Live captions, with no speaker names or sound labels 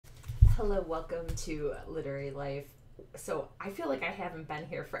Hello, welcome to Literary Life. So I feel like I haven't been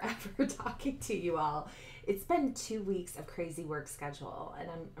here forever talking to you all. It's been 2 weeks of crazy work schedule, and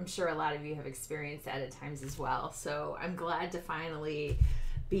I'm sure a lot of you have experienced that at times as well. So I'm glad to finally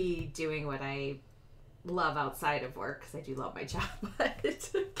be doing what I love outside of work, because I do love my job, but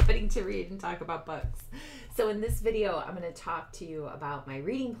getting to read and talk about books. So in this video, I'm going to talk to you about my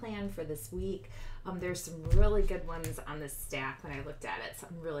reading plan for this week. There's some really good ones on this stack when I looked at it, so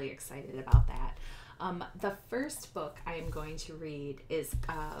I'm really excited about that. The first book I am going to read is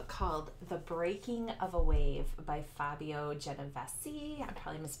called The Breaking of a Wave by Fabio Genovesi. I'm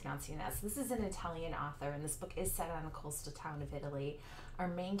probably mispronouncing that. So this is an Italian author, and this book is set on a coastal town of Italy. Our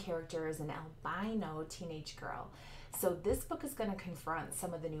main character is an albino teenage girl. So this book is going to confront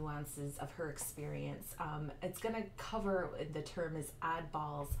some of the nuances of her experience. It's going to cover, the term is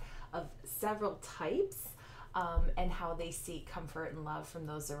oddballs, of several types and how they seek comfort and love from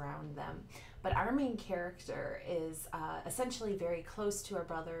those around them. But our main character is essentially very close to her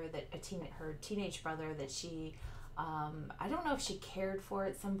brother, her teenage brother that she, I don't know if she cared for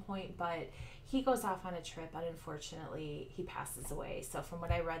at some point, but he goes off on a trip and unfortunately he passes away. So from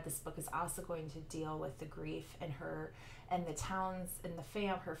what I read, this book is also going to deal with the grief and her and the town's and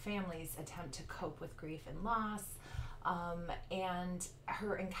her family's attempt to cope with grief and loss. And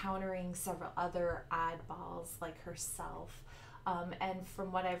her encountering several other oddballs like herself. And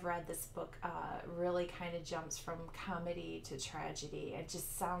from what I've read, this book really kind of jumps from comedy to tragedy. It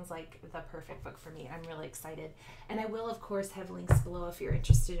just sounds like the perfect book for me. I'm really excited. And I will, of course, have links below if you're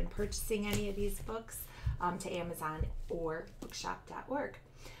interested in purchasing any of these books to Amazon or bookshop.org.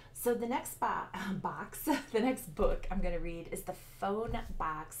 So the next the next book I'm going to read is The Phone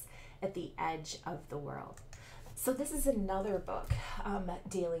Box at the Edge of the World. So this is another book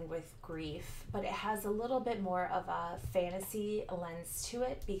dealing with grief, but it has a little bit more of a fantasy lens to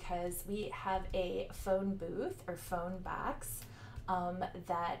it because we have a phone booth or phone box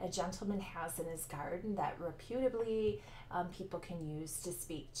that a gentleman has in his garden that reputably people can use to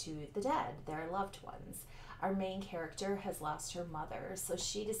speak to the dead, their loved ones. Our main character has lost her mother, so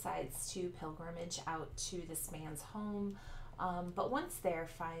she decides to pilgrimage out to this man's home. But once there,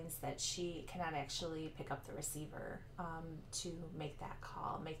 finds that she cannot actually pick up the receiver to make that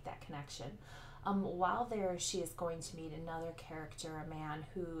call, make that connection. While there, she is going to meet another character, a man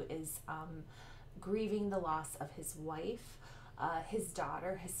who is grieving the loss of his wife. His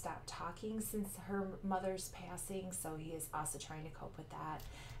daughter has stopped talking since her mother's passing, so he is also trying to cope with that.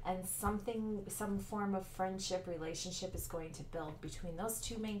 And some form of friendship, relationship is going to build between those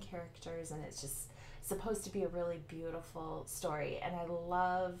two main characters, and it's just supposed to be a really beautiful story. And I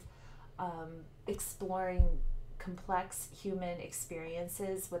love exploring complex human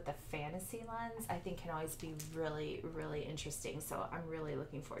experiences with the fantasy lens. I think can always be really, really interesting. So I'm really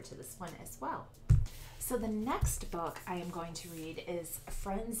looking forward to this one as well. So the next book I am going to read is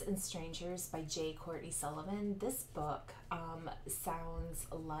Friends and Strangers by Courtney Sullivan. This book sounds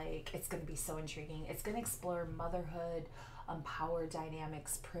like it's going to be so intriguing. It's going to explore motherhood, power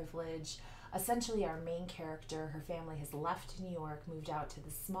dynamics, privilege. Essentially, our main character, her family has left New York, moved out to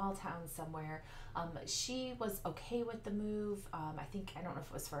this small town somewhere. She was okay with the move. I don't know if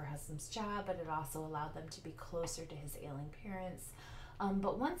it was for her husband's job, but it also allowed them to be closer to his ailing parents.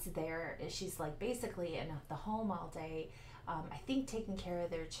 But once there, she's like basically in the home all day, I think taking care of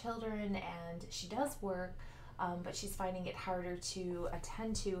their children, and she does work, but she's finding it harder to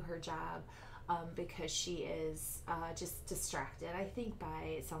attend to her job. Because she is just distracted, I think, by,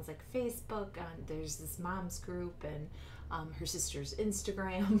 it sounds like Facebook, there's this mom's group and her sister's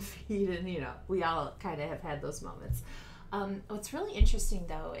Instagram feed, and we all kind of have had those moments. What's really interesting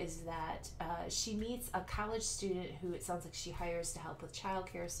though is that she meets a college student who it sounds like she hires to help with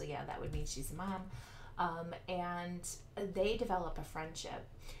childcare, so yeah, that would mean she's a mom, and they develop a friendship.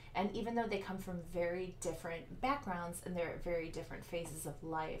 And even though they come from very different backgrounds and they're at very different phases of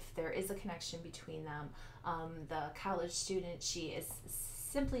life, there is a connection between them. The college student, she is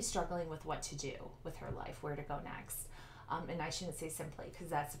simply struggling with what to do with her life, where to go next. And I shouldn't say simply because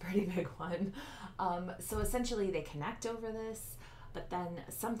that's a pretty big one. So essentially they connect over this, but then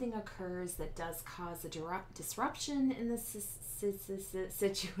something occurs that does cause a disruption in this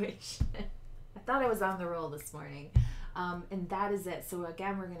situation. I thought I was on the roll this morning. And that is it. So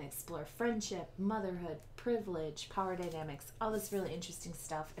again, we're going to explore friendship, motherhood, privilege, power dynamics, all this really interesting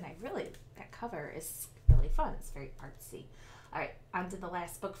stuff. And that cover is really fun. It's very artsy. All right, on to the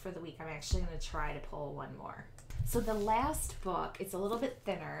last book for the week. I'm actually going to try to pull one more. So the last book, it's a little bit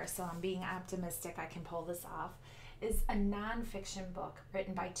thinner, so I'm being optimistic I can pull this off, is a nonfiction book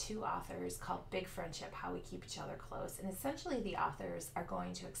written by two authors called Big Friendship, How We Keep Each Other Close. And essentially the authors are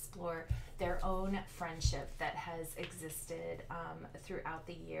going to explore their own friendship that has existed throughout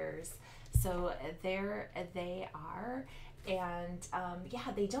the years. So there they are. And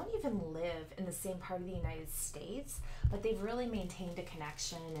they don't even live in the same part of the United States, but they've really maintained a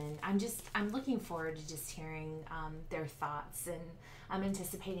connection. And I'm looking forward to just hearing their thoughts, and I'm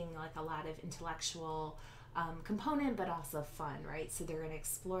anticipating like a lot of intellectual component, but also fun, right? So they're going to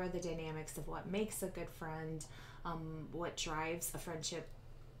explore the dynamics of what makes a good friend, what drives a friendship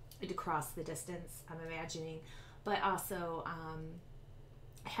to cross the distance, I'm imagining, but also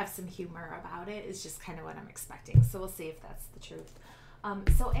have some humor about it is just kind of what I'm expecting. So we'll see if that's the truth.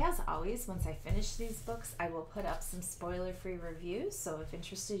 So as always, once I finish these books, I will put up some spoiler-free reviews. So if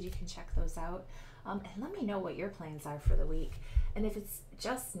interested, you can check those out. And let me know what your plans are for the week. And if it's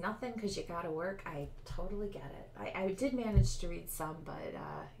just nothing because you gotta work, I totally get it. I did manage to read some, but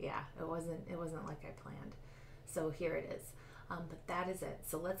it wasn't like I planned. So here it is. But that is it.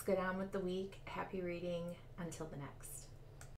 So let's get on with the week. Happy reading. Until the next.